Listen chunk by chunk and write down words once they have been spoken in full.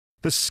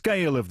The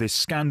scale of this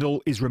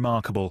scandal is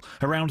remarkable.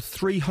 Around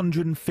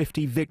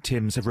 350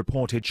 victims have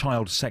reported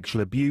child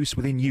sexual abuse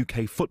within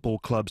UK football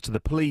clubs to the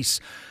police.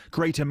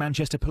 Greater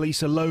Manchester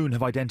Police alone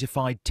have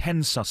identified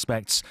 10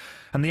 suspects,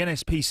 and the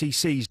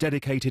NSPCC's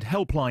dedicated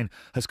helpline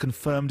has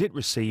confirmed it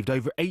received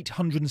over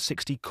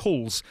 860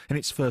 calls in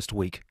its first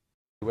week.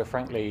 We're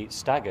frankly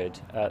staggered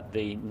at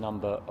the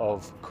number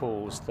of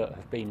calls that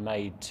have been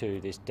made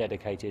to this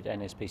dedicated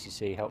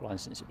NSPCC helpline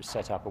since it was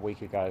set up a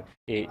week ago.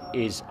 It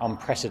is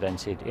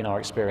unprecedented in our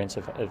experience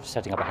of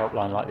setting up a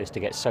helpline like this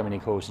to get so many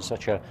calls in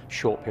such a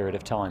short period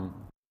of time.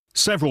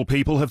 Several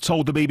people have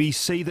told the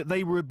BBC that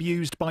they were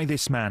abused by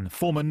this man,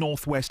 former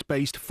North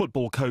West-based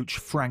football coach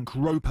Frank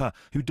Roper,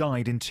 who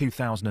died in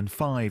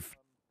 2005.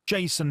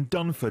 Jason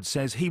Dunford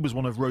says he was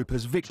one of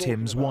Roper's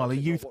victims while a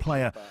youth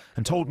player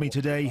and told me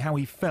today how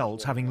he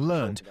felt having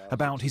learned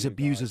about his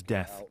abuser's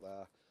death.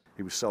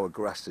 He was so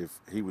aggressive,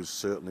 he was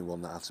certainly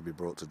one that had to be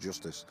brought to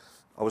justice.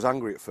 I was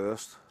angry at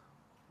first,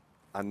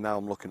 and now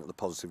I'm looking at the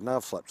positive. Now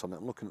I've slept on it,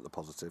 I'm looking at the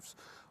positives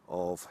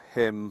of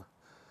him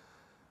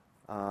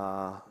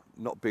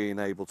not being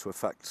able to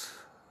affect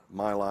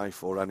my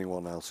life or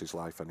anyone else's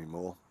life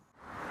anymore.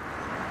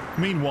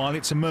 Meanwhile,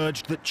 it's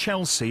emerged that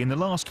Chelsea in the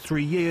last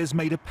 3 years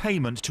made a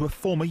payment to a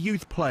former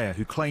youth player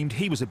who claimed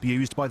he was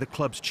abused by the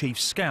club's chief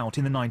scout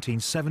in the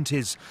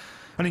 1970s.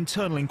 An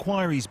internal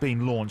inquiry's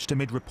been launched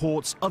amid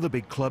reports other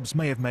big clubs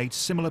may have made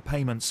similar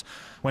payments.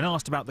 When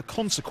asked about the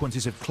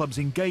consequences of clubs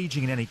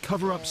engaging in any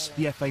cover-ups,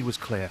 the FA was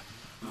clear.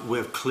 We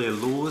have clear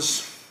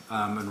laws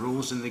and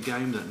rules in the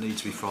game that need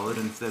to be followed,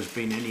 and if there's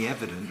been any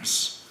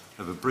evidence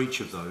of a breach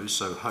of those,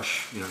 so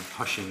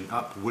hushing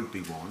up would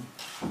be one.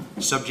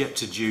 Subject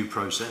to due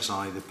process,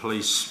 i.e. the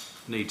police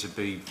need to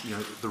be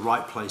the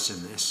right place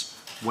in this.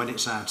 When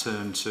it's our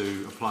turn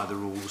to apply the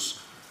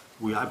rules,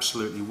 we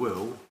absolutely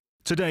will.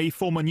 Today,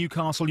 former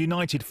Newcastle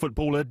United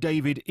footballer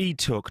David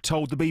Eatook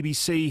told the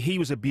BBC he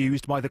was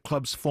abused by the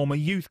club's former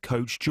youth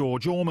coach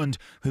George Ormond,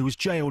 who was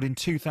jailed in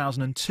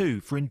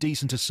 2002 for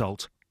indecent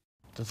assault.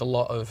 There's a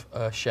lot of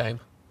shame,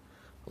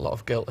 a lot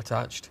of guilt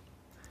attached.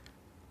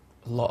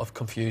 A lot of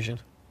confusion,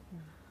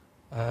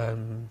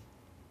 and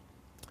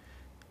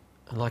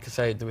like I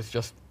say, it was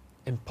just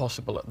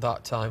impossible at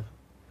that time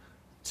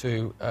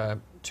to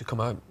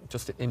come out.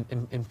 Just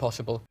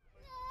impossible.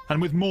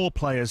 And with more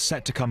players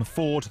set to come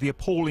forward, the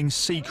appalling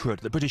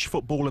secret that British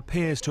football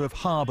appears to have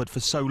harboured for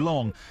so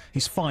long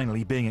is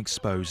finally being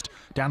exposed.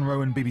 Dan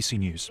Rowan, BBC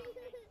News.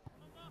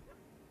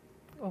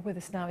 Well, with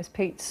us now is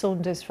Pete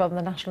Saunders from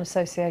the National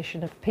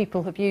Association of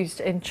People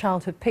Abused in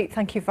Childhood. Pete,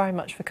 thank you very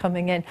much for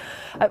coming in.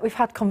 We've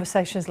had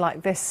conversations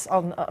like this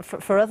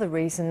for other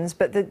reasons,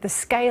 but the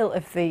scale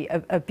of the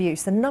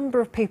abuse, the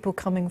number of people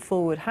coming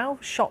forward, how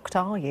shocked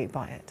are you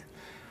by it?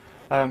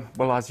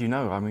 Well, as you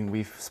know, I mean,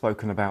 we've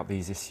spoken about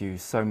these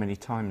issues so many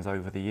times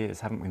over the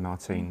years, haven't we,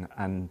 Martine?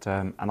 And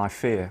I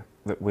fear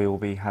that we'll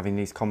be having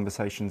these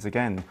conversations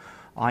again.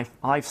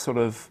 I've sort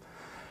of...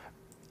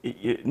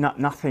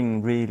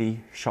 nothing really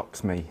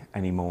shocks me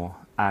anymore,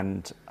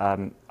 and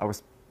I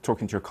was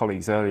talking to your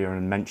colleagues earlier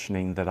and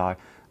mentioning that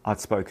I'd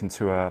spoken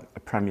to a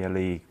Premier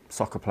League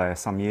soccer player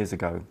some years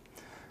ago,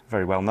 a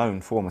very well-known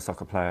former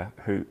soccer player,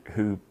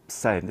 who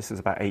said, this was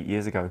about 8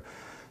 years ago,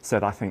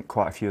 said, I think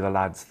quite a few of the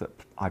lads that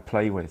I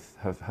play with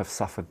have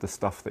suffered the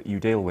stuff that you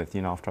deal with,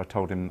 after I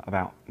told him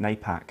about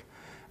NAPAC.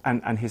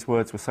 And his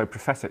words were so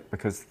prophetic,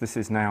 because this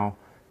is now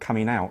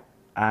coming out.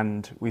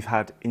 And we've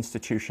had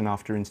institution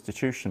after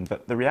institution,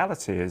 but the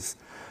reality is,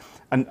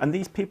 and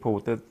these people,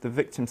 the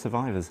victim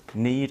survivors,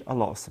 need a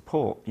lot of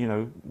support.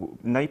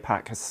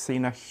 NAPAC has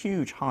seen a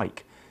huge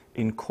hike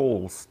in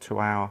calls to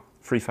our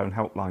free phone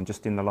helpline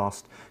just in the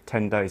last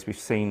 10 days. We've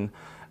seen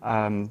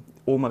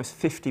almost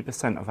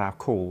 50% of our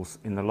calls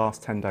in the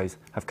last 10 days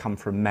have come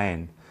from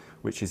men,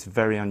 which is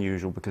very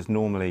unusual because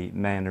normally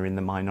men are in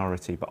the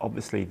minority. But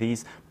obviously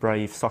these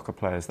brave soccer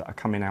players that are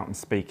coming out and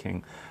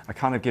speaking are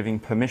kind of giving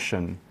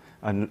permission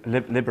and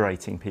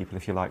liberating people,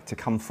 if you like, to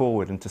come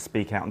forward and to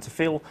speak out and to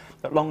feel,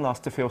 at long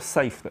last, to feel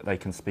safe that they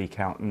can speak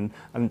out. And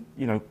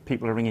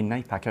people are ringing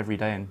NAPAC every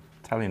day and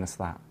telling us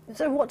that.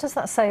 So what does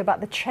that say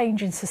about the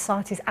change in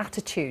society's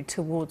attitude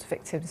towards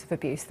victims of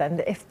abuse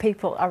then, if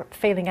people are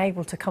feeling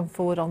able to come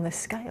forward on this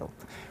scale?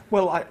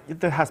 Well,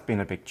 there has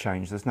been a big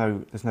change. There's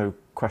no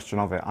question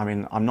of it. I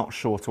mean, I'm not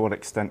sure to what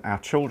extent our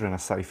children are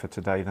safer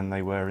today than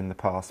they were in the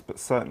past, but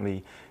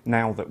certainly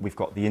now that we've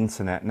got the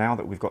internet, now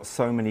that we've got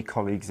so many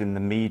colleagues in the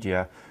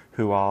media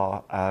who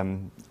are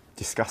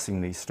discussing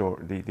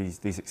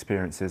these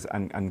experiences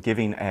and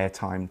giving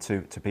airtime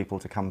to people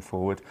to come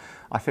forward,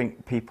 I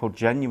think people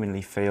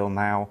genuinely feel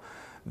now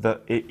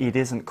that it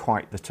isn't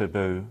quite the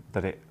taboo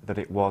that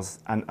it was,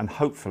 and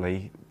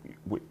hopefully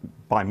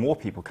by more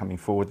people coming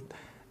forward,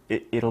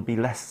 it'll be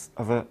less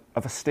of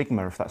a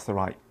stigma, if that's the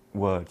right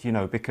word,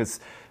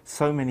 because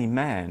so many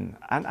men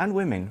and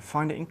women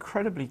find it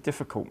incredibly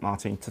difficult,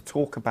 Martine, to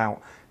talk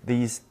about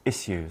these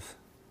issues.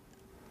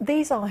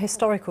 These are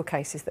historical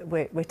cases that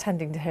we're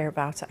tending to hear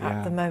about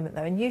at the moment,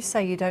 though, and you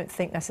say you don't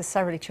think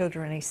necessarily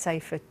children are any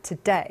safer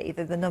today,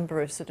 that the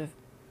number of sort of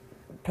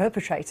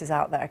perpetrators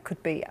out there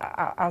could be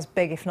as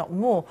big, if not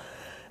more.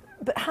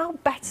 But how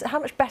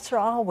much better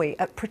are we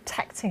at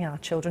protecting our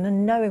children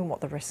and knowing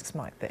what the risks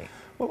might be?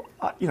 Well,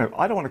 you know,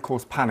 I don't want to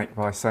cause panic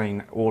by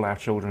saying all our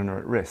children are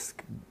at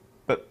risk,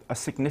 but a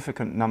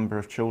significant number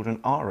of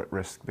children are at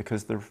risk,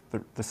 because the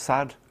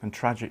sad and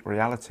tragic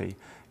reality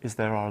is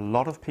there are a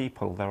lot of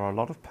people, there are a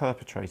lot of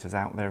perpetrators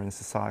out there in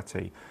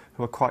society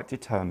who are quite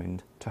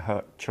determined to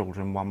hurt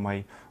children one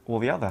way or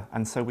the other.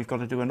 And so we've got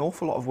to do an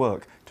awful lot of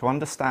work to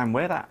understand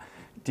where that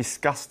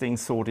disgusting,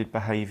 sordid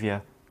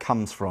behaviour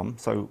comes from,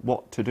 so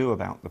what to do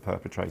about the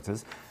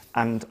perpetrators.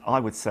 And I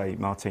would say,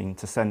 Martine,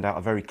 to send out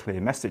a very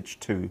clear message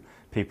to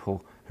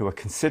people who are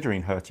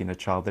considering hurting a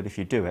child, that if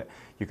you do it,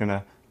 you're going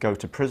to go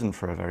to prison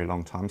for a very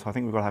long time. So I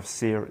think we've got to have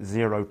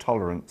zero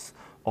tolerance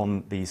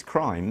on these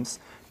crimes,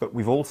 but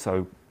we've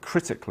also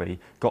critically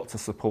got to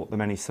support the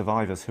many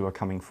survivors who are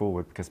coming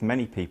forward, because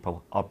many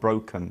people are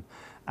broken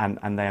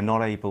and they are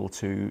not able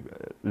to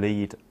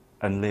lead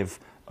and live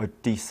a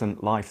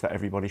decent life that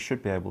everybody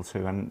should be able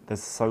to, and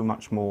there's so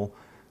much more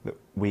that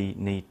we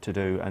need to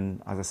do.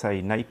 And as I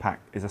say, NAPAC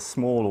is a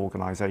small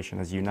organisation,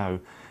 as you know,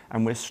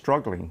 and we're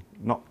struggling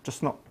not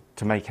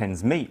to make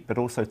ends meet, but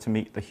also to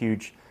meet the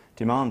huge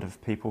demand of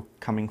people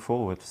coming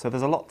forward. So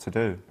there's a lot to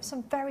do.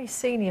 Some very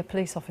senior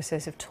police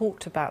officers have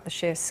talked about the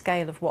sheer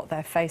scale of what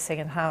they're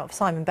facing, and how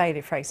Simon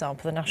Bailey, for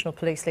example, the National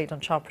Police Lead on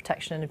Child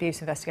Protection and Abuse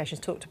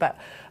Investigations, talked about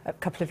a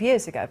couple of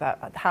years ago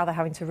about how they're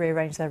having to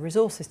rearrange their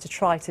resources to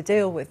try to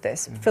deal with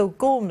this. Phil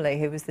Gormley,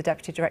 who was the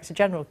Deputy Director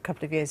General a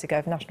couple of years ago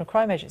of the National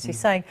Crime Agency,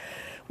 saying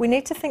we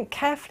need to think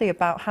carefully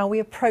about how we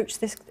approach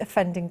this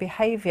offending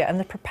behaviour and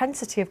the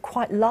propensity of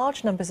quite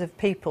large numbers of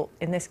people,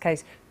 in this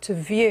case, to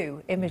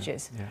view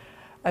images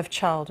of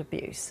child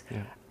abuse.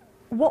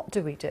 What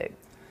do?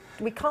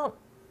 We can't,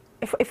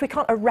 if we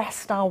can't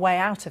arrest our way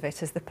out of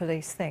it, as the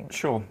police think.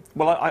 Sure.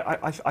 Well,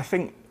 I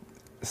think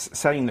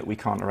saying that we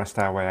can't arrest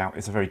our way out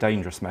is a very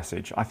dangerous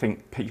message. I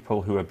think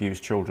people who abuse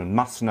children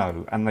must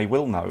know, and they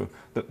will know,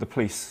 that the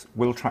police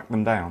will track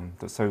them down.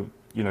 So,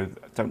 you know,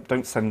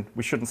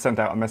 we shouldn't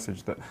send out a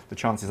message that the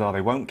chances are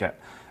they won't get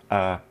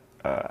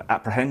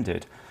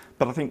apprehended.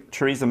 But I think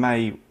Theresa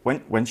May,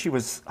 when she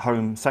was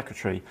Home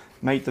Secretary,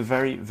 made the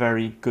very,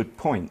 very good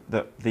point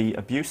that the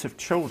abuse of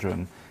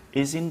children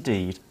is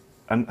indeed,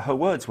 and her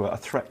words were, a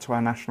threat to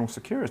our national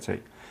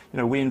security. You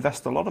know, we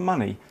invest a lot of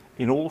money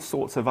in all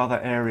sorts of other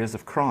areas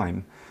of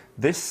crime.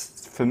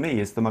 This, for me,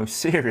 is the most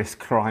serious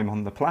crime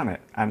on the planet,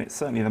 and it's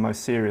certainly the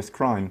most serious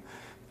crime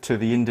to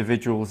the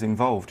individuals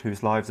involved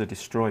whose lives are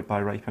destroyed by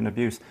rape and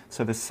abuse.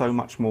 So there's so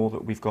much more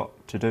that we've got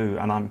to do,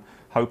 and I'm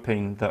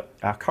hoping that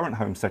our current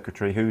Home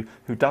Secretary,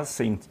 who does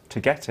seem to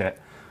get it,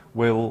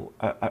 will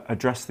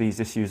address these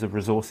issues of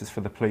resources for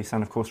the police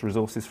and, of course,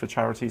 resources for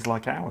charities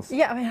like ours.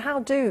 Yeah, I mean, how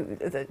do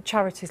the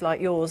charities like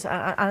yours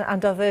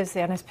and others, the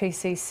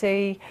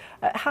NSPCC,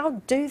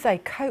 how do they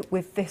cope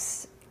with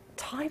this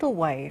tidal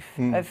wave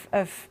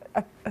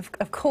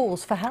of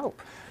calls for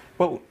help?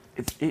 Well,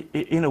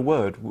 in a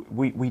word,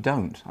 we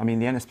don't. I mean,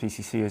 the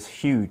NSPCC is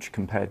huge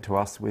compared to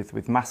us,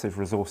 with massive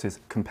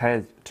resources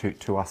compared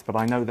to us, but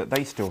I know that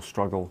they still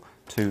struggle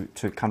to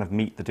kind of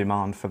meet the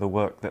demand for the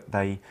work that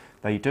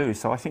they do.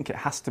 So I think it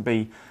has to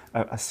be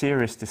a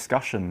serious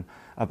discussion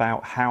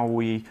about how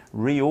we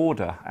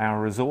reorder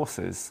our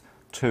resources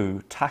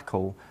to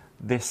tackle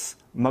this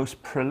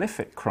most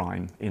prolific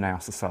crime in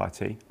our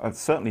society,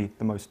 certainly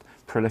the most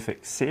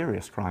prolific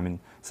serious crime in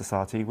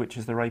society, which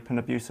is the rape and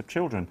abuse of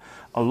children,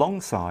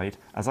 alongside,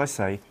 as I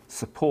say,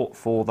 support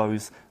for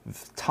those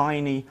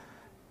tiny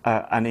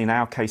and, in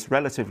our case,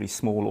 relatively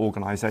small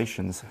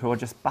organisations who are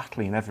just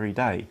battling every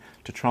day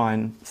to try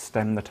and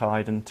stem the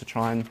tide and to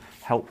try and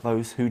help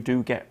those who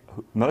do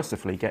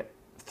mercifully get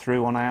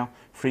through on our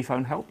free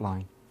phone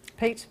helpline.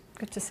 Pete,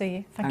 good to see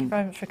you. Thank you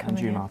very much for coming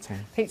in. And you,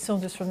 Martine. Pete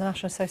Saunders from the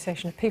National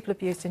Association of People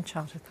Abused in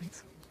Childhood.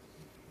 Thanks.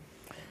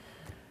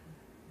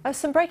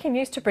 Some breaking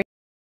news to bring.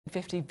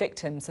 50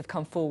 victims have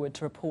come forward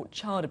to report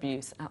child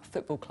abuse at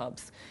football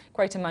clubs.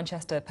 Greater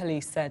Manchester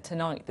Police said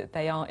tonight that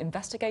they are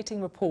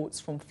investigating reports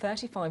from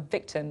 35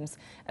 victims,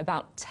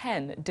 about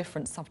 10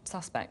 different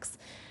suspects.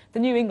 The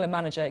New England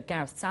manager,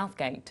 Gareth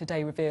Southgate,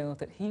 today revealed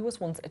that he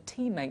was once a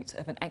teammate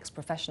of an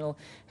ex-professional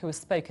who has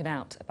spoken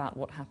out about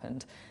what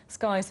happened.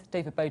 Sky's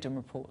David Bowden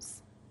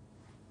reports.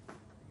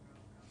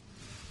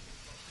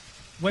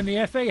 When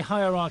the FA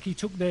hierarchy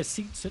took their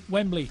seats at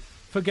Wembley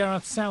for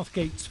Gareth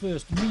Southgate's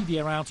first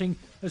media outing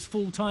as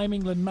full-time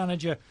England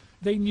manager,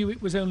 they knew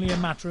it was only a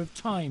matter of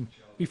time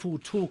before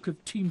talk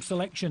of team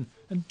selection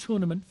and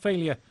tournament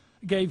failure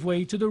gave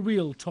way to the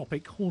real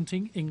topic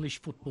haunting English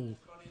football: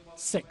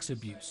 sex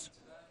abuse.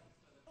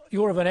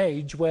 You're of an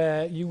age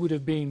where you would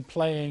have been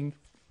playing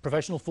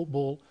professional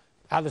football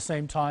at the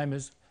same time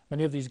as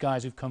many of these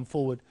guys who've come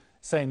forward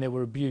saying they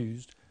were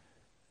abused.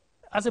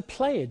 As a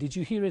player, did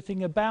you hear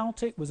anything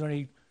about it? Was there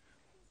any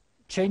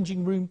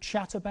changing room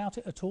chat about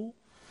it at all?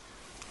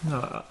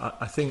 No,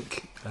 I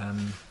think,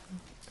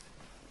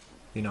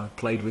 you know, I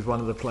played with one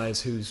of the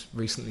players who's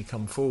recently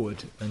come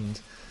forward,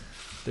 and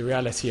the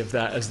reality of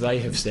that, as they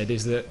have said,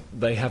 is that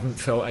they haven't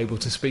felt able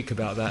to speak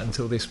about that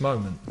until this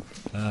moment,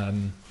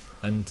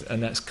 and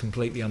that's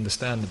completely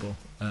understandable.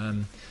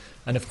 And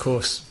of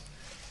course,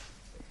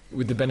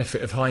 with the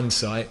benefit of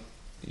hindsight,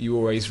 you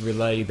always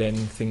relay then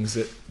things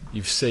that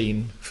you've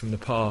seen from the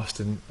past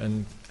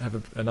and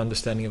have an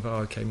understanding of, oh,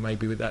 okay,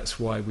 maybe that's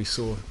why we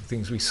saw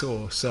things we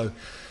saw. So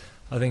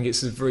I think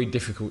it's a very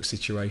difficult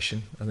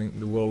situation. I think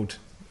the world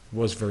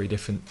was very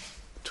different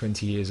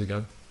 20 years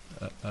ago.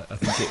 I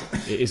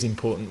think it is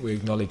important we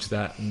acknowledge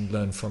that and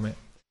learn from it.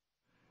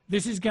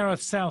 This is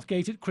Gareth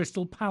Southgate at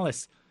Crystal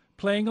Palace,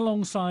 playing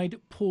alongside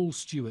Paul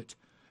Stewart,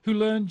 who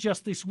learned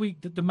just this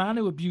week that the man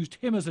who abused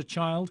him as a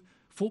child,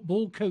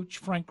 football coach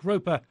Frank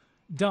Roper,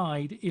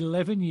 died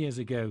 11 years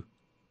ago.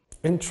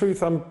 In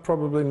truth, I'm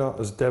probably not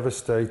as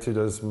devastated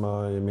as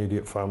my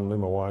immediate family,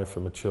 my wife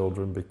and my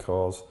children,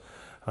 because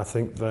I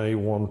think they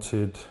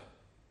wanted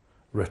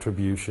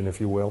retribution,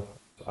 if you will.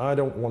 I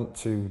don't want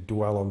to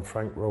dwell on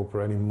Frank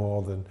Roper any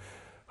more than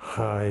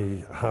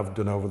I have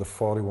done over the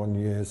 41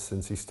 years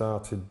since he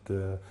started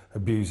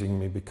abusing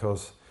me,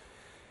 because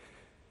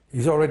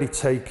he's already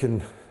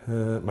taken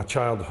my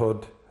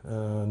childhood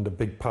and a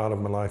big part of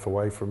my life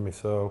away from me,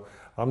 so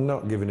I'm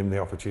not giving him the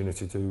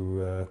opportunity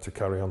to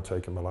carry on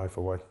taking my life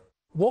away.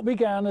 What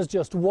began as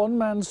just one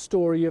man's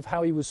story of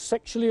how he was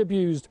sexually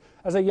abused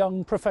as a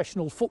young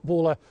professional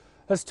footballer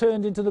has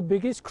turned into the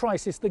biggest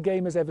crisis the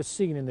game has ever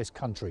seen in this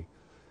country.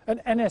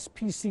 An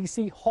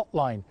NSPCC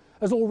hotline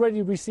has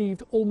already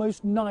received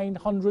almost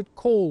 900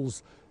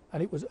 calls,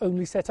 and it was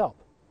only set up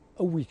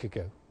a week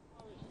ago.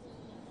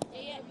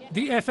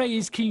 The FA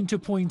is keen to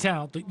point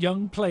out that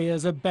young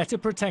players are better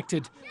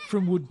protected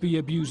from would-be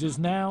abusers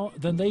now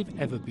than they've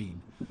ever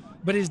been,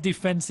 but is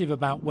defensive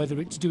about whether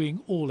it's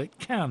doing all it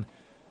can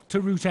to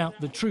root out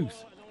the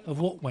truth of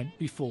what went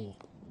before.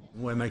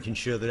 We're making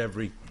sure that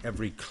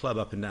every club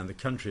up and down the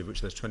country, of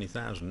which there's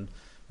 20,000,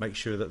 make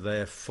sure that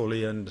they're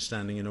fully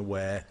understanding and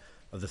aware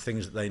of the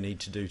things that they need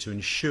to do to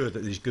ensure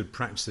that these good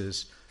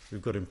practices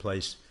we've got in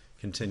place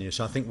continue.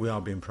 So I think we are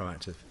being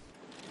proactive.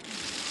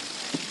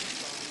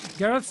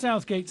 Gareth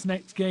Southgate's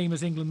next game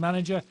as England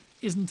manager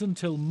isn't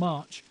until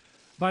March,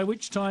 by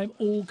which time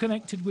all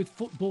connected with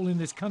football in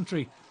this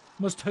country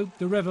must hope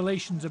the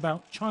revelations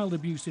about child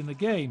abuse in the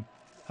game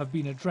have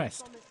been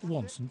addressed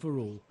once and for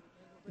all.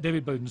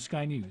 David Bowden,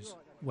 Sky News,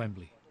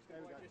 Wembley.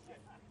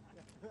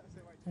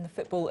 And the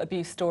football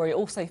abuse story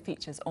also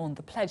features on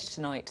The Pledge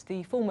tonight.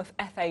 The former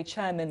FA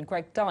chairman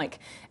Greg Dyke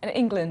and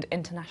England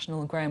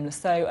international Graham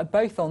Lasso are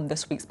both on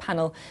this week's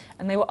panel,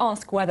 and they were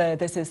asked whether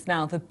this is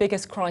now the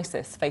biggest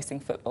crisis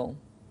facing football.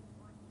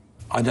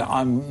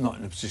 I'm not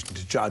in a position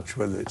to judge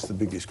whether it's the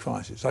biggest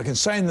crisis. I can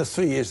say in the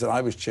 3 years that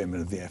I was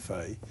chairman of the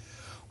FA,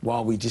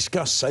 while we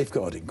discussed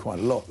safeguarding quite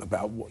a lot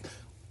about what,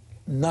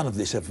 none of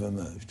this ever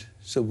emerged.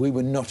 So you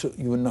were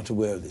not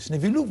aware of this. And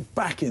if you look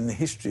back in the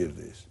history of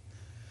this,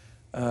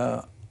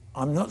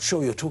 I'm not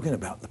sure you're talking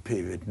about the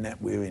period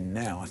we're in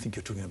now. I think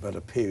you're talking about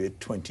a period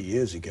 20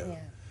 years ago. Yeah.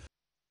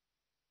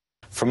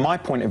 From my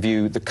point of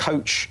view, the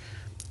coach,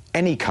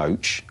 any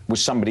coach,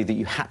 was somebody that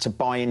you had to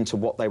buy into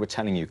what they were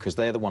telling you, because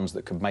they're the ones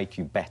that could make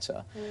you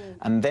better.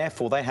 And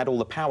therefore, they had all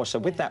the power. So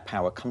with that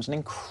power comes an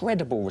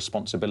incredible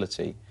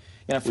responsibility.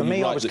 You know, for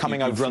me, I was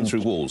coming over. You've run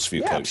through walls for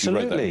your coach.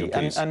 Absolutely. You wrote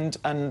that in your piece.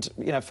 And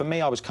you know, for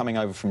me, I was coming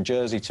over from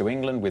Jersey to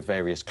England with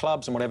various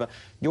clubs and whatever.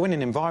 You're in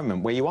an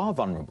environment where you are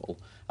vulnerable,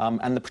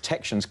 and the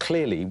protections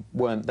clearly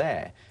weren't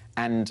there.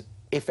 And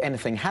if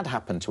anything had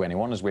happened to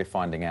anyone, as we're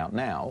finding out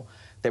now,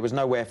 there was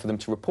nowhere for them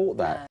to report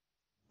that.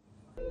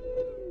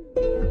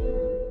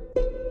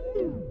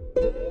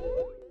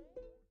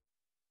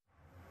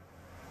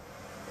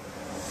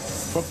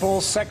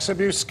 Football sex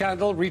abuse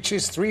scandal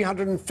reaches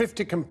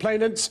 350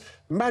 complainants.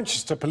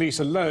 Manchester police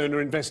alone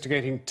are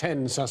investigating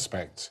 10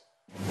 suspects.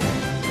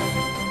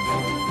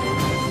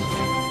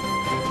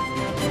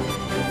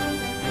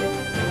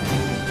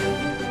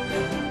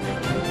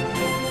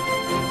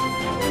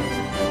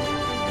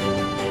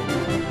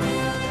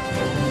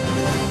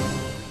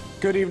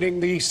 Good evening.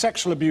 The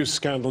sexual abuse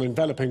scandal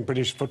enveloping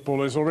British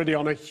football is already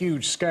on a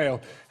huge scale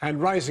and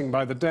rising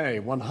by the day.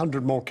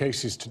 100 more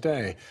cases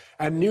today,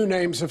 and new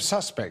names of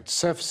suspects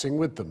surfacing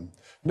with them.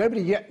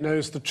 Nobody yet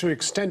knows the true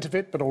extent of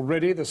it, but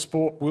already the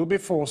sport will be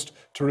forced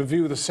to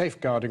review the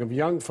safeguarding of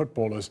young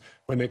footballers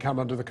when they come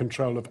under the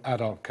control of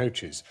adult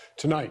coaches.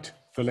 Tonight,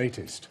 the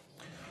latest.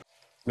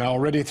 Now,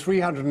 already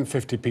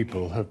 350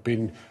 people have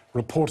been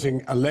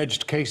reporting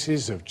alleged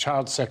cases of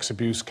child sex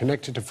abuse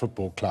connected to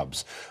football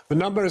clubs. The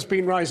number has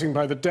been rising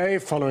by the day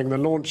following the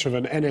launch of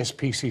an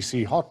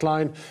NSPCC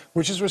hotline,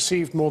 which has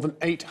received more than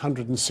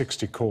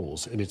 860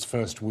 calls in its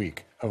first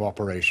week of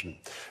operation.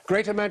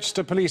 Greater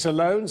Manchester Police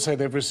alone say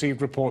they've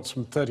received reports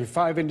from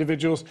 35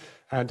 individuals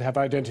and have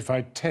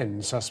identified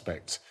 10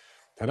 suspects.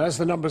 And as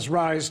the numbers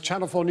rise,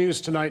 Channel 4 News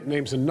tonight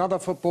names another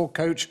football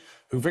coach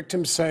who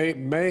victims say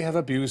may have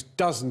abused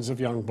dozens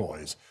of young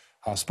boys.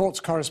 Our sports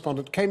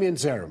correspondent, Kamian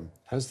Zeram,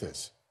 has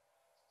this.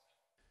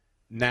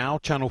 Now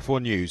Channel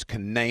 4 News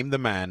can name the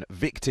man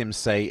victims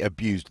say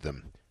abused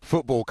them.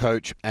 Football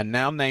coach and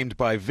now named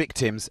by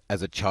victims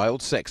as a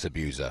child sex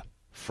abuser,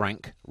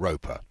 Frank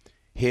Roper,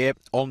 here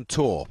on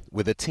tour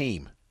with a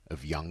team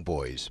of young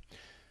boys.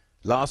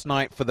 Last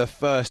night, for the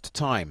first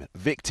time,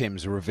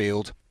 victims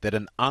revealed that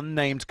an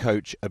unnamed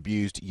coach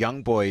abused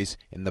young boys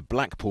in the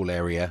Blackpool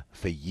area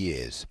for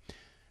years.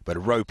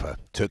 But Roper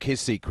took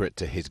his secret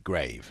to his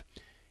grave.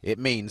 It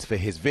means for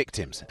his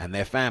victims and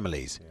their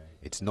families,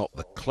 it's not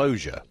the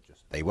closure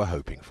they were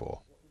hoping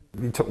for.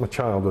 He took my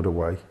childhood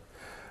away,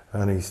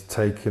 and he's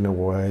taken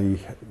away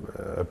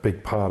a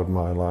big part of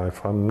my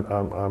life.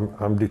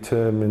 I'm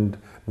determined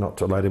not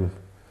to let him,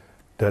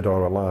 dead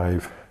or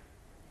alive,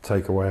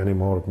 take away any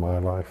more of my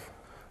life.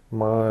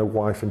 My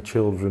wife and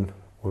children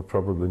were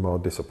probably more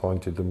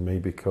disappointed than me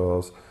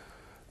because,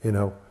 you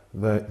know,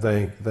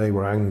 they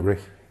were angry,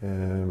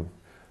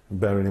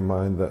 bearing in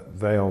mind that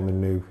they only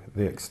knew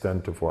the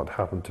extent of what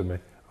happened to me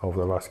over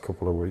the last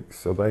couple of weeks.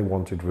 So they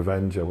wanted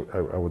revenge, I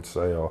would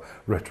say, or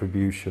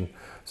retribution.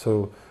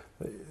 So,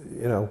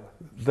 you know,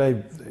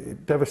 they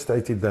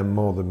devastated them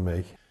more than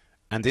me.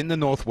 And in the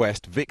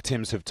Northwest,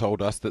 victims have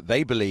told us that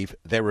they believe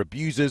their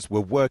abusers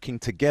were working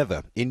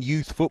together in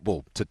youth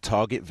football to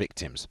target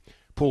victims.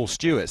 Paul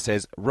Stewart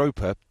says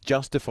Roper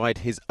justified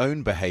his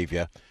own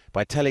behaviour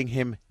by telling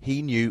him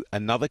he knew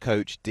another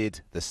coach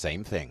did the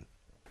same thing.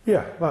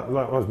 Yeah, that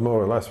was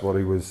more or less what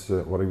he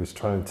was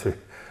trying to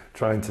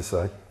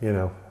say, you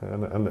know,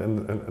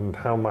 and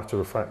how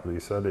matter of factly he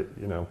said it,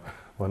 you know,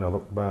 when I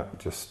look back,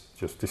 just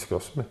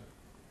disgusts me.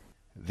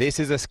 This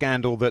is a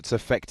scandal that's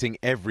affecting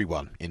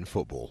everyone in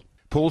football.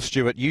 Paul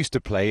Stewart used to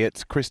play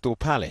at Crystal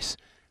Palace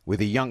with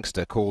a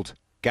youngster called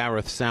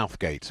Gareth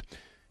Southgate.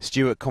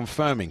 Stewart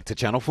confirming to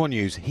Channel 4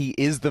 News he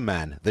is the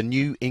man the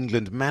New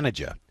England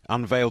manager,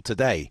 unveiled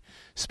today,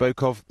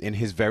 spoke of in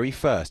his very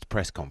first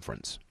press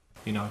conference.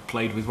 You know,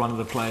 played with one of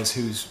the players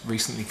who's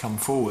recently come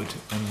forward,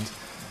 and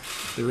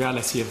the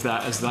reality of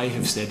that, as they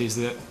have said, is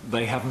that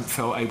they haven't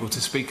felt able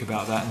to speak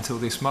about that until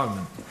this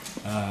moment,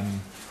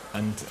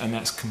 and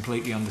that's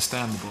completely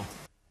understandable.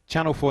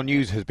 Channel 4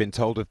 News has been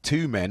told of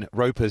 2 men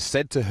Roper's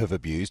said to have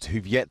abused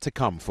who've yet to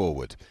come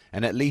forward,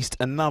 and at least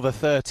another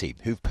 30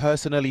 who've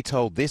personally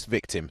told this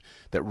victim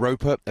that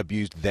Roper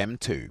abused them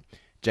too.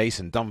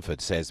 Jason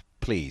Dunford says,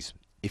 please,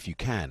 if you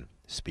can,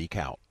 speak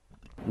out.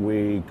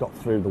 We got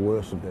through the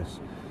worst of this,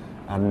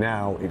 and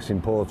now it's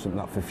important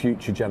that for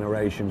future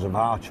generations of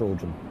our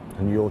children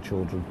and your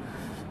children,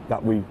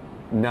 that we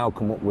now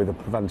come up with a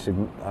preventive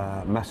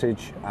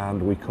message,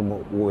 and we come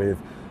up with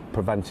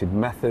preventive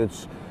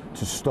methods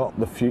to stop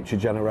the future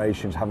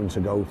generations having to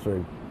go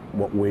through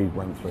what we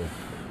went through.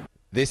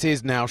 This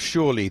is now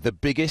surely the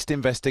biggest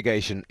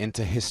investigation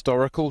into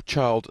historical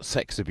child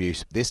sex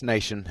abuse this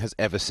nation has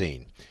ever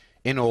seen.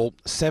 In all,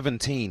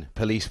 17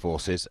 police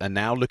forces are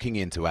now looking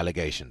into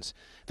allegations.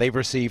 They've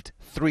received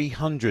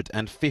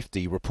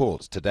 350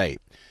 reports to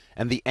date,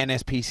 and the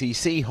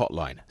NSPCC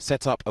hotline,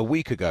 set up a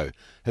week ago,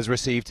 has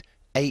received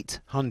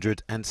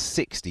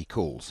 860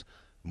 calls,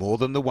 more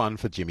than the one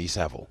for Jimmy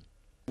Savile.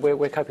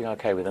 We're coping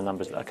okay with the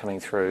numbers that are coming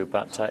through,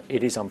 but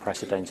it is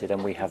unprecedented,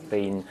 and we have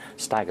been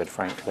staggered,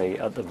 frankly,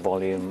 at the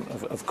volume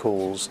of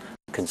calls,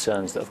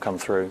 concerns that have come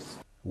through.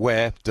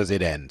 Where does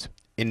it end?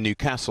 In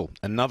Newcastle,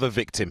 another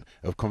victim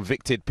of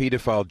convicted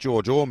paedophile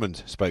George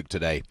Ormond spoke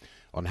today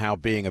on how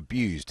being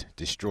abused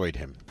destroyed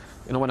him.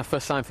 You know, when I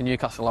first signed for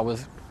Newcastle, I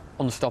was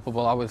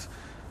unstoppable. I was,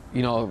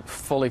 you know,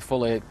 fully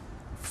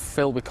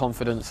filled with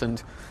confidence,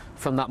 and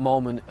from that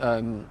moment,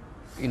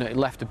 you know, it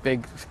left a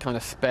big kind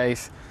of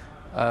space.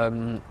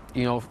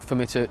 You know, for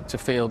me to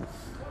feel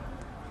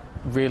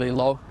really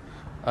low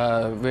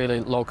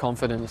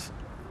confidence.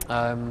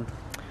 So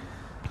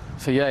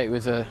yeah, it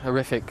was a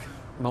horrific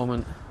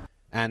moment.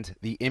 And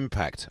the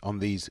impact on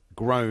these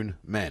grown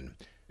men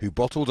who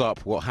bottled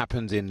up what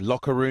happened in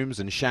locker rooms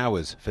and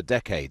showers for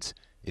decades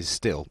is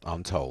still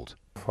untold.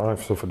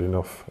 I've suffered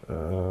enough.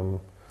 I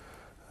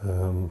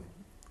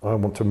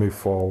want to move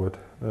forward.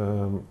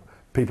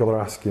 People are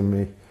asking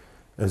me,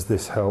 has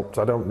this helped?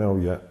 I don't know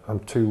yet. I'm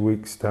 2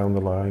 weeks down the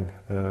line.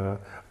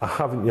 I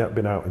haven't yet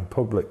been out in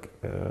public,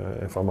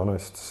 if I'm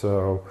honest.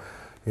 So,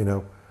 you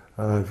know,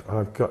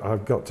 I've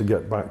got to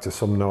get back to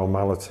some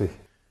normality.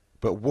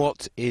 But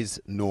what is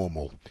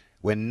normal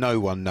when no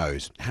one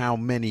knows how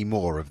many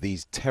more of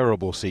these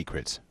terrible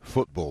secrets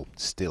football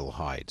still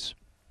hides?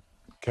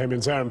 Cayman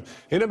Zaram.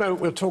 In a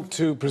moment, we'll talk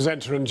to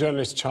presenter and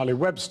journalist Charlie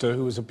Webster,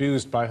 who was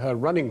abused by her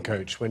running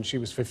coach when she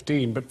was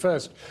 15. But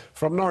first,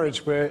 from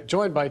Norwich, we're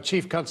joined by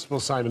Chief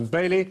Constable Simon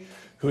Bailey,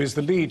 who is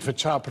the lead for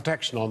child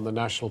protection on the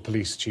National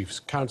Police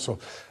Chiefs Council.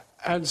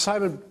 And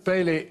Simon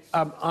Bailey,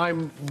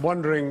 I'm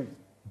wondering,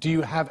 do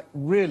you have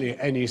really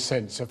any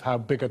sense of how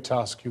big a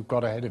task you've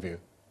got ahead of you?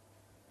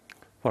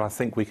 Well, I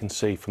think we can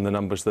see from the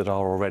numbers that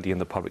are already in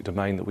the public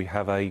domain that we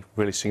have a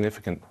really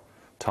significant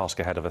task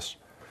ahead of us.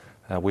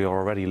 We are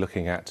already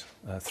looking at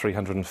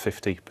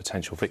 350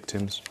 potential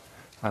victims,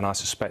 and I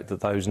suspect that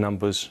those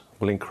numbers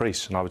will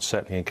increase, and I would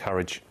certainly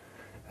encourage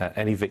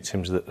any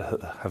victims that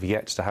have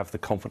yet to have the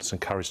confidence and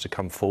courage to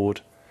come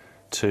forward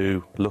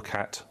to look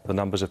at the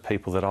numbers of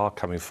people that are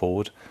coming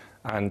forward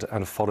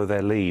and follow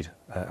their lead.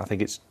 I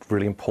think it's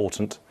really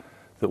important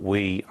that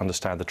we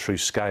understand the true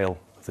scale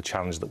of the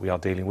challenge that we are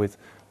dealing with,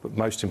 but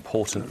most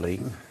importantly,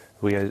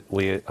 we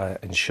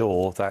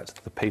ensure that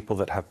the people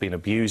that have been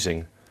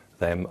abusing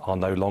them are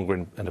no longer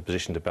in a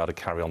position to be able to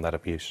carry on that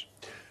abuse.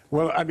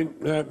 Well, I mean,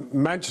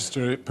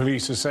 Manchester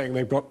police are saying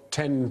they've got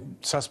 10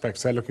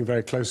 suspects they're looking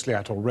very closely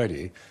at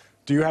already.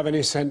 Do you have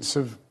any sense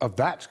of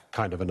that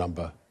kind of a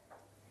number?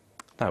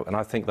 No, and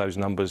I think those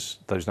numbers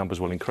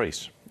will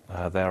increase.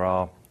 There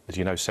are, as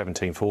you know,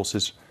 17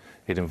 forces.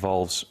 It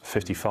involves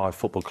 55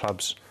 football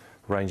clubs,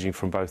 ranging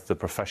from both the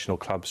professional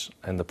clubs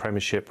and the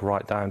Premiership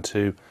right down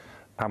to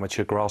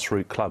amateur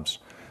grassroots clubs.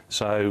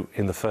 So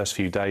in the first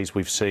few days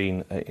we've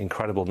seen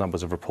incredible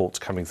numbers of reports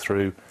coming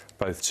through,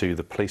 both to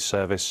the police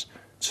service,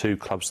 to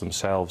clubs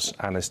themselves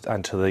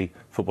and to the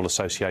Football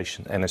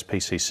Association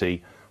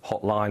NSPCC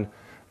hotline,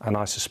 and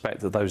I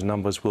suspect that those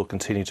numbers will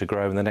continue to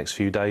grow in the next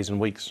few days and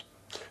weeks.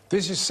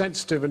 This is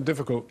sensitive and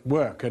difficult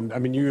work, and I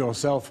mean, you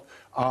yourself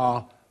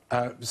are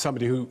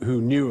somebody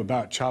who knew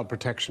about child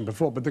protection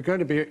before, but there are going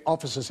to be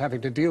officers having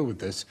to deal with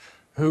this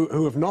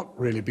who have not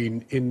really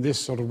been in this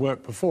sort of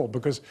work before,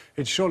 because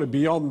it's surely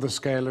beyond the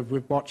scale of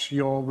what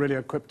you're really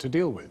equipped to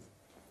deal with.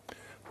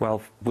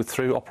 Well,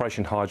 through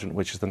Operation Hydrant,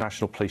 which is the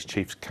National Police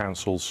Chiefs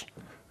Council's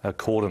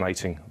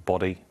coordinating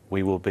body,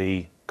 we will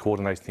be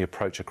coordinating the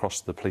approach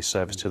across the police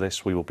service to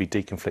this. We will be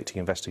deconflicting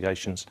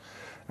investigations,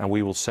 and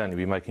we will certainly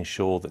be making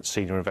sure that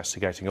senior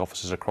investigating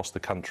officers across the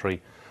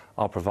country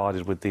are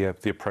provided with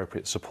the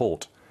appropriate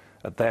support.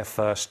 Their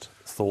first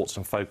thoughts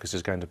and focus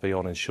is going to be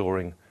on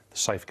ensuring the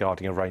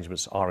safeguarding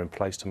arrangements are in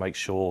place to make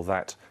sure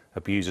that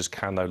abusers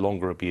can no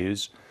longer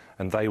abuse,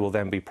 and they will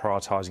then be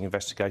prioritising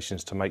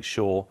investigations to make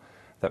sure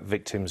that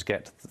victims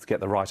get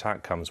the right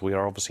outcomes. We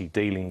are obviously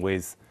dealing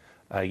with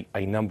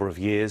a number of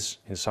years.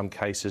 In some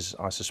cases,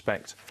 I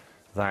suspect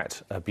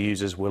that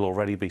abusers will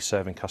already be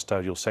serving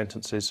custodial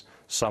sentences.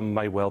 Some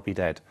may well be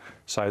dead.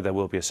 So there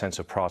will be a sense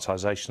of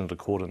prioritisation and a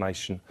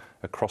coordination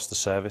across the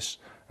service,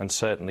 and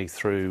certainly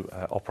through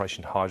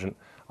Operation Hydrant,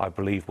 I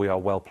believe we are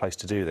well placed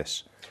to do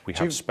this. We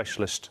have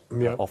specialist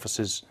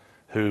officers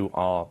who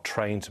are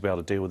trained to be able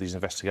to deal with these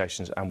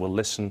investigations and will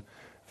listen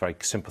very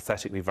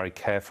sympathetically, very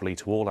carefully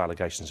to all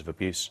allegations of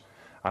abuse.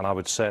 And I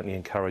would certainly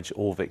encourage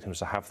all victims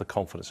to have the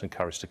confidence and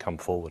courage to come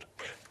forward.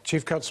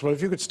 Chief Constable, if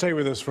you could stay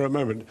with us for a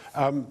moment.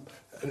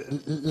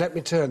 Let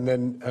me turn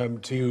then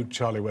to you,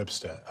 Charlie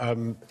Webster.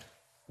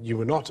 You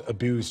were not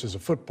abused as a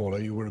footballer,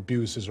 you were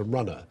abused as a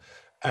runner.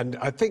 And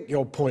I think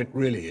your point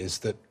really is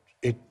that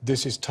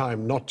this is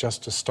time not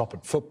just to stop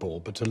at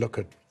football, but to look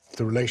at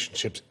the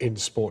relationships in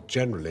sport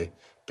generally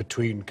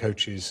between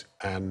coaches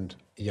and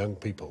young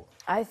people.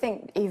 I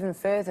think even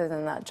further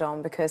than that,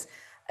 John, because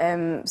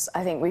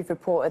I think we've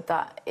reported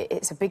that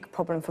it's a big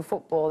problem for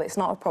football. It's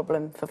not a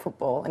problem for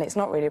football, and it's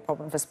not really a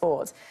problem for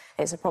sport.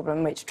 It's a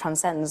problem which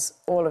transcends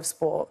all of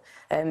sport.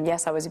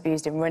 Yes, I was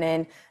abused in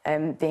running.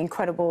 The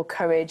incredible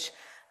courage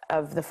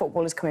of the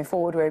footballers coming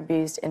forward were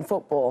abused in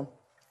football.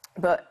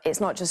 But it's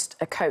not just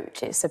a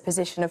coach, it's a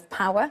position of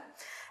power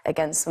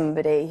against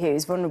somebody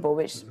who's vulnerable,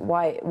 which is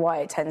why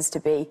it tends to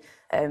be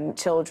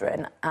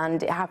children.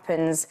 And it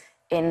happens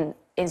in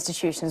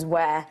institutions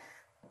where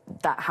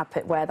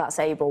that's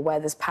able, where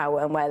there's power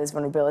and where there's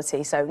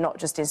vulnerability. So not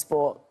just in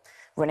sport,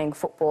 running,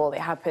 football, it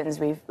happens,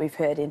 we've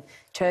heard, in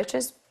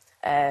churches,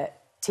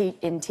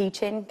 in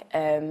teaching,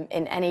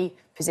 in any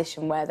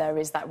position where there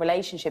is that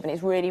relationship. And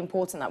it's really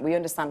important that we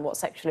understand what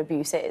sexual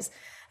abuse is,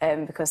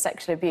 because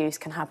sexual abuse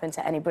can happen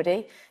to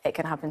anybody. It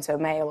can happen to a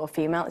male or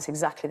female. It's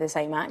exactly the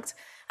same act.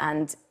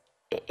 And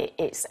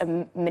it's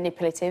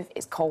manipulative,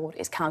 it's cold,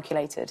 it's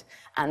calculated.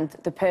 And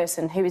the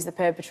person who is the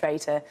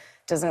perpetrator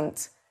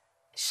doesn't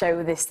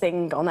show this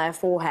thing on their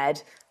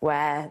forehead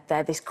where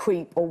they're this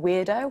creep or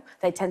weirdo.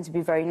 They tend to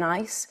be very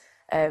nice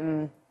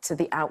to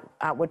the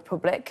outward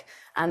public,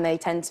 and they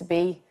tend to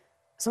be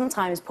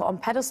sometimes put on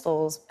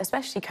pedestals,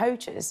 especially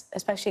coaches,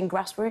 especially in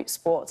grassroots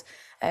sport.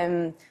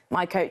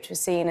 My coach was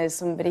seen as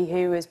somebody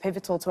who was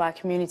pivotal to our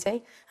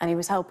community, and he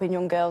was helping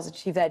young girls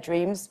achieve their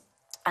dreams.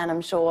 And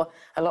I'm sure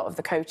a lot of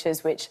the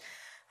coaches which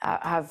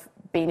have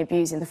been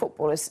abusing the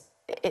footballers,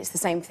 it's the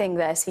same thing.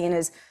 They're seen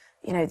as,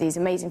 you know, these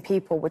amazing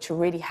people which are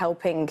really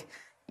helping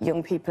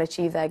young people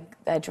achieve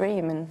their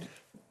dream. And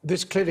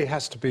this clearly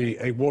has to be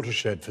a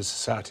watershed for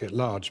society at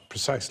large,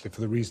 precisely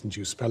for the reasons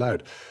you spell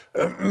out.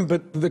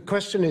 But the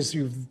question is,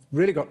 you've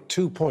really got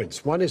 2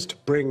 points. One is to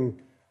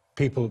bring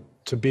people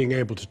to being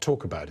able to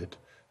talk about it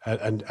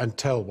and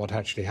tell what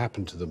actually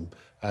happened to them,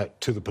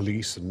 to the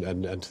police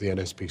and to the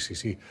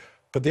NSPCC.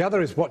 But the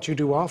other is what you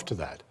do after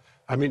that.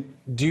 I mean,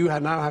 do you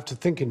now have to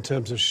think in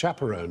terms of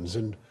chaperones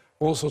and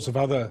all sorts of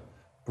other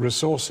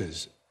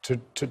resources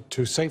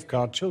to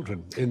safeguard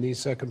children in these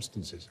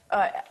circumstances?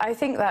 I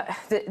think that,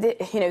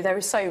 you know, there are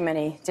so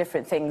many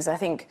different things. I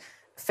think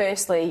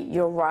Firstly,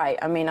 you're right.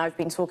 I mean, I've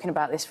been talking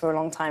about this for a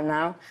long time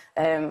now.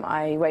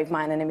 I waived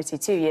my anonymity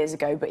 2 years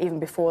ago, but even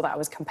before that, I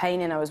was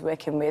campaigning. I was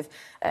working with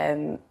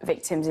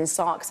victims in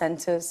SARC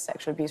centres,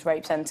 sexual abuse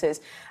rape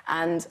centres,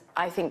 and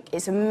I think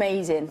it's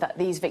amazing that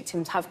these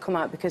victims have come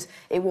out, because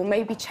it will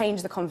maybe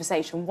change the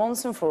conversation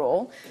once and for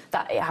all,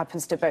 that it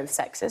happens to both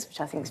sexes,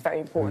 which I think is very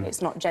important.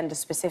 It's not gender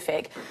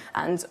specific,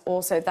 and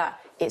also that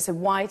it's a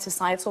wide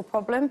societal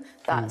problem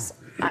that's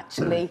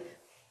actually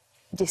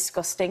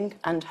disgusting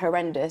and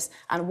horrendous,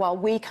 and while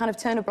we kind of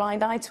turn a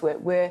blind eye to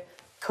it, we're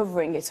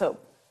covering it up.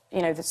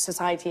 You know, the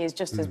society is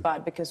just as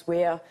bad because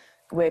we're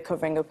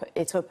covering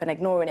it up and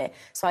ignoring it.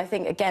 So I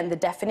think, again, the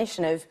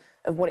definition of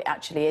what it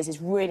actually is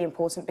really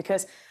important,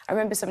 because I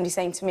remember somebody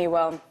saying to me,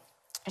 well,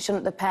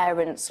 shouldn't the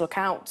parents look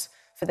out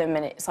for them?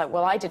 And it's like,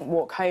 well, I didn't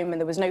walk home and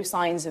there was no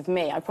signs of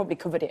me. I probably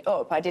covered it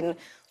up. I didn't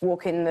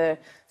walk in the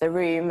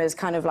room as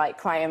kind of like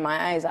crying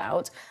my eyes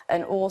out.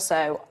 And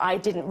also, I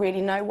didn't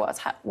really know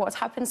what's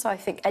happened. So I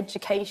think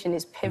education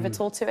is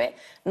pivotal to it,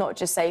 not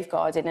just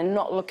safeguarding, and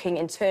not looking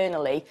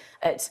internally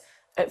at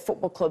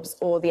football clubs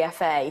or the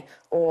FA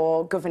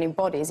or governing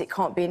bodies. It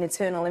can't be an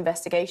internal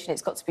investigation.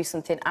 It's got to be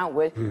something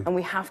outward, and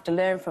we have to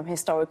learn from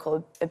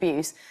historical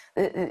abuse.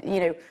 You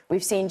know,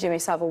 we've seen Jimmy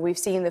Savile, we've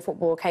seen the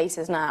football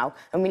cases now,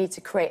 and we need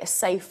to create a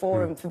safe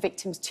forum for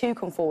victims to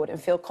come forward and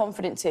feel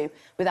confident to,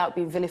 without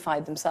being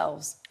vilified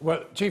themselves.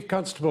 Well, Chief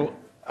Constable,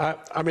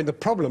 I mean, the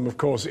problem, of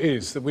course,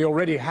 is that we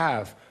already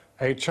have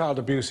a child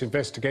abuse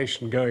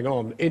investigation going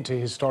on into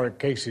historic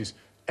cases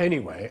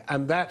anyway,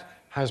 and that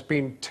has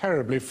been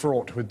terribly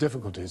fraught with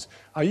difficulties.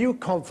 Are you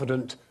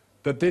confident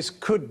that this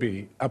could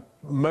be a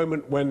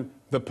moment when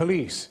the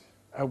police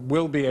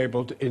will be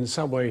able to, in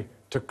some way,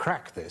 to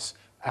crack this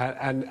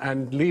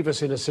and leave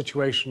us in a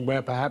situation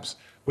where perhaps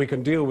we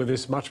can deal with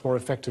this much more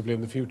effectively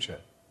in the future?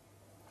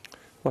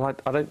 Well,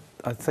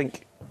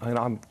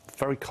 I'm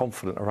very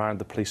confident around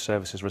the police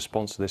service's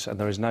response to this, and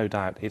there is no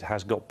doubt it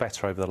has got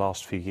better over the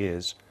last few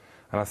years.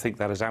 And I think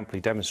that is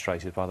amply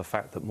demonstrated by the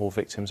fact that more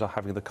victims are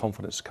having the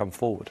confidence to come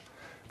forward.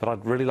 But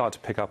I'd really like to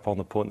pick up on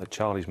the point that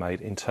Charlie's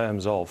made in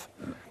terms of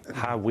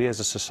how we as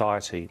a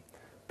society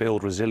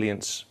build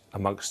resilience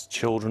amongst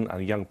children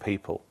and young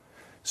people,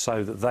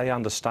 so that they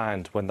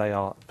understand when they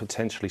are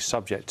potentially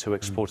subject to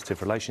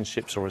exploitative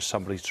relationships or as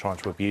somebody's trying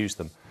to abuse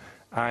them.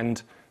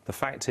 And the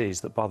fact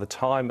is that by the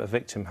time a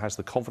victim has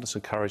the confidence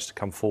and courage to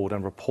come forward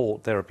and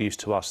report their abuse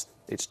to us,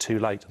 it's too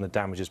late and the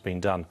damage has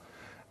been done.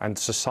 And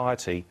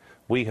society,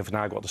 we have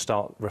now got to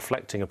start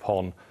reflecting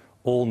upon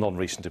all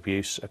non-recent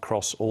abuse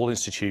across all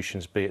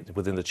institutions, be it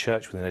within the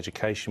church, within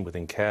education,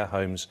 within care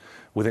homes,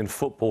 within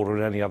football or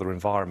in any other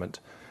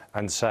environment,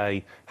 and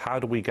say, how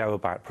do we go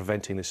about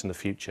preventing this in the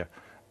future?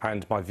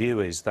 And my view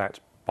is that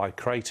by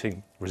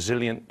creating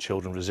resilient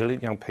children,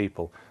 resilient young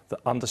people that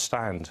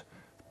understand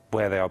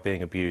where they are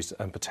being abused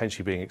and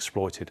potentially being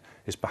exploited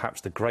is perhaps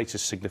the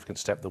greatest significant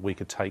step that we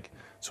could take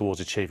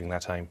towards achieving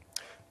that aim.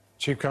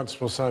 Chief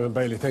Constable Simon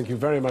Bailey, thank you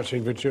very much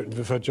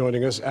for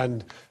joining us,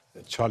 and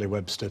Charlie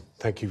Webster,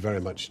 thank you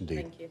very much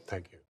indeed. Thank you.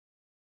 Thank you.